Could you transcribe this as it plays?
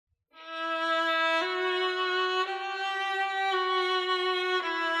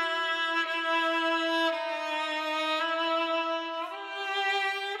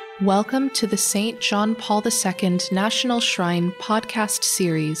Welcome to the St. John Paul II National Shrine podcast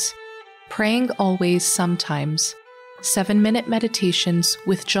series, Praying Always Sometimes, 7-minute meditations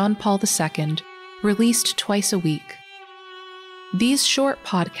with John Paul II, released twice a week. These short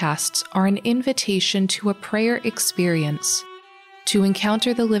podcasts are an invitation to a prayer experience, to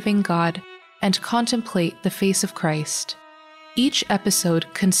encounter the living God and contemplate the face of Christ. Each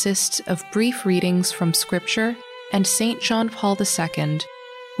episode consists of brief readings from Scripture and St. John Paul II,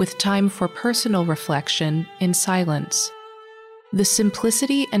 with time for personal reflection in silence. The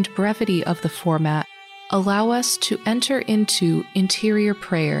simplicity and brevity of the format allow us to enter into interior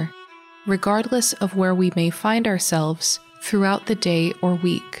prayer, regardless of where we may find ourselves throughout the day or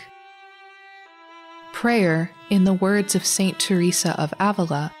week. Prayer, in the words of Saint Teresa of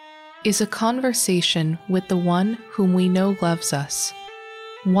Avila, is a conversation with the one whom we know loves us.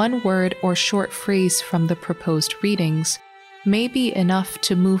 One word or short phrase from the proposed readings may be enough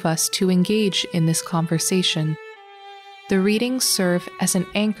to move us to engage in this conversation. The readings serve as an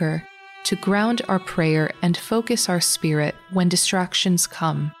anchor to ground our prayer and focus our spirit when distractions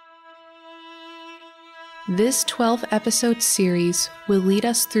come. This 12-episode series will lead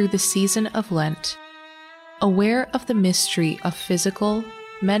us through the season of Lent. Aware of the mystery of physical,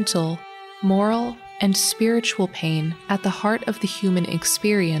 mental, moral, and spiritual pain at the heart of the human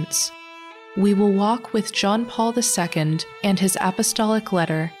experience, we will walk with John Paul II and his apostolic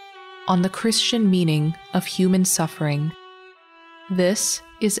letter on the Christian meaning of human suffering. This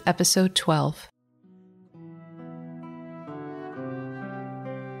is episode 12.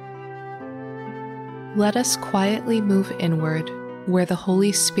 Let us quietly move inward, where the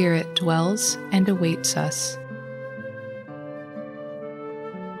Holy Spirit dwells and awaits us.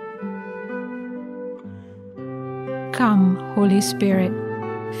 Come, Holy Spirit,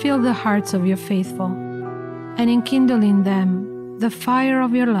 fill the hearts of your faithful, and enkindle in them the fire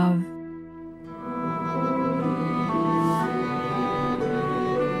of your love.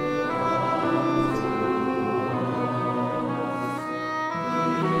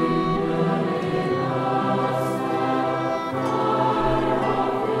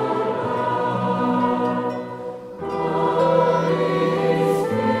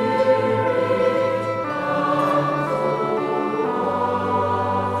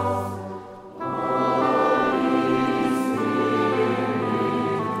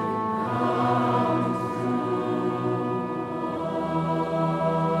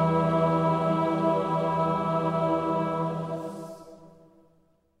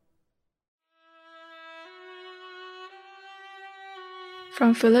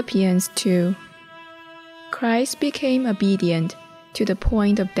 From Philippians 2. Christ became obedient to the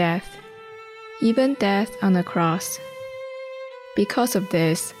point of death, even death on the cross. Because of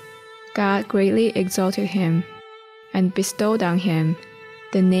this, God greatly exalted him and bestowed on him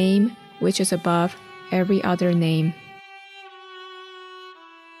the name which is above every other name.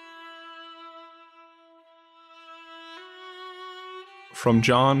 From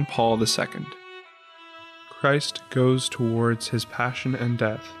John Paul II. Christ goes towards his passion and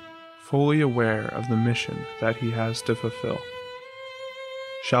death, fully aware of the mission that he has to fulfill.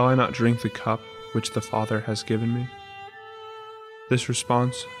 Shall I not drink the cup which the Father has given me? This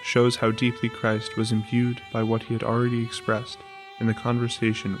response shows how deeply Christ was imbued by what he had already expressed in the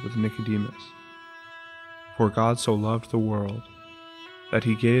conversation with Nicodemus. For God so loved the world, that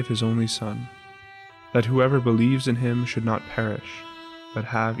he gave his only Son, that whoever believes in him should not perish, but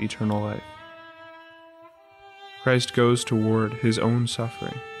have eternal life. Christ goes toward his own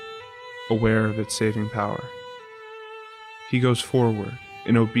suffering, aware of its saving power. He goes forward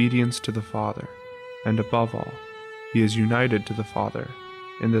in obedience to the Father, and above all, he is united to the Father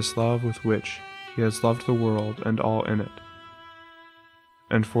in this love with which he has loved the world and all in it.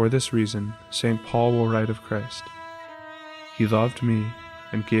 And for this reason, St. Paul will write of Christ, "He loved me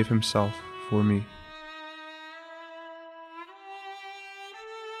and gave himself for me."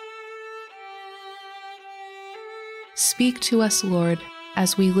 Speak to us, Lord,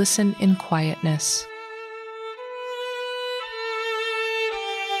 as we listen in quietness.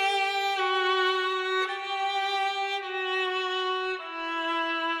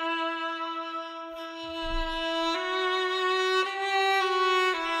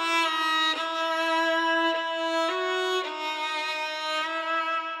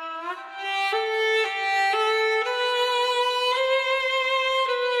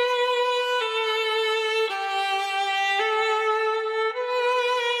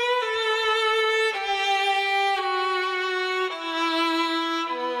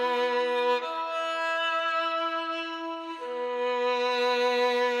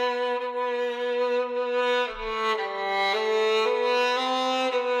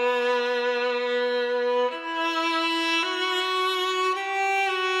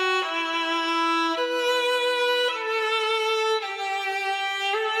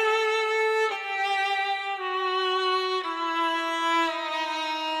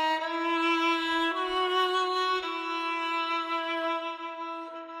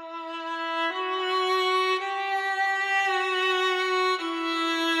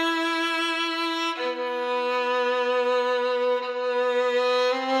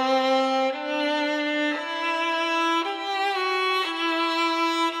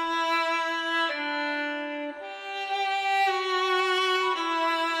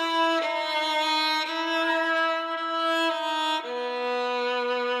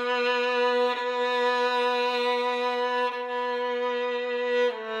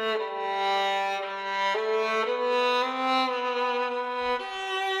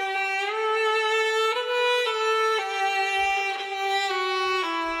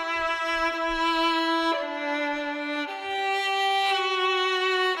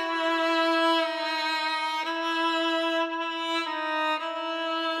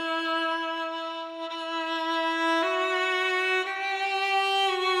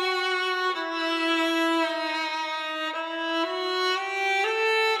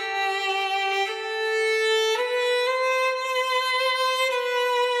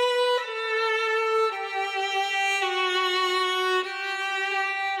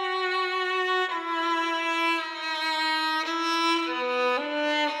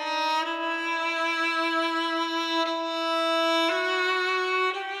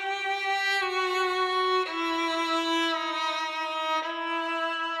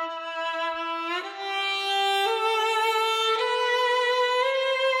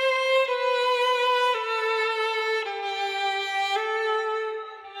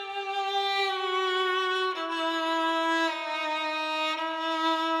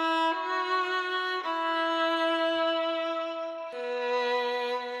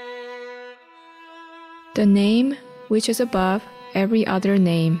 the name which is above every other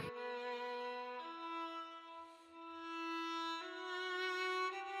name.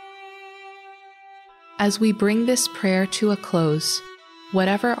 As we bring this prayer to a close,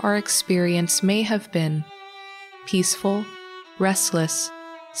 whatever our experience may have been, peaceful, restless,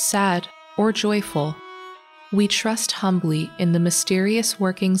 sad, or joyful, we trust humbly in the mysterious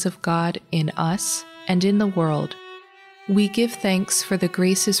workings of God in us and in the world. We give thanks for the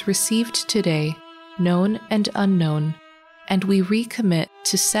graces received today, known and unknown, and we recommit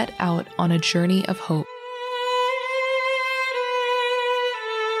to set out on a journey of hope.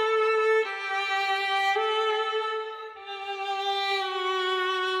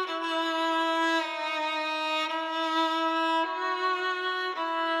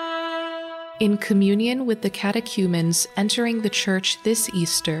 In communion with the catechumens entering the Church this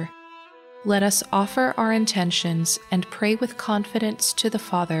Easter, let us offer our intentions and pray with confidence to the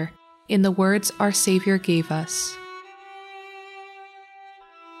Father in the words our Savior gave us.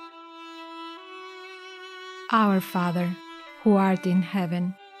 Our Father, who art in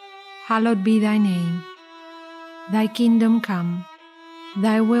heaven, hallowed be thy name. Thy kingdom come,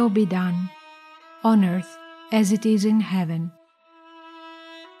 thy will be done, on earth as it is in heaven.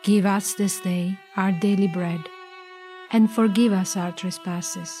 Give us this day our daily bread, and forgive us our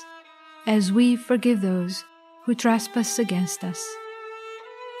trespasses, as we forgive those who trespass against us.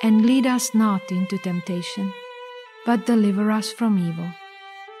 And lead us not into temptation, but deliver us from evil.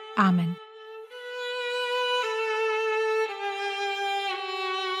 Amen.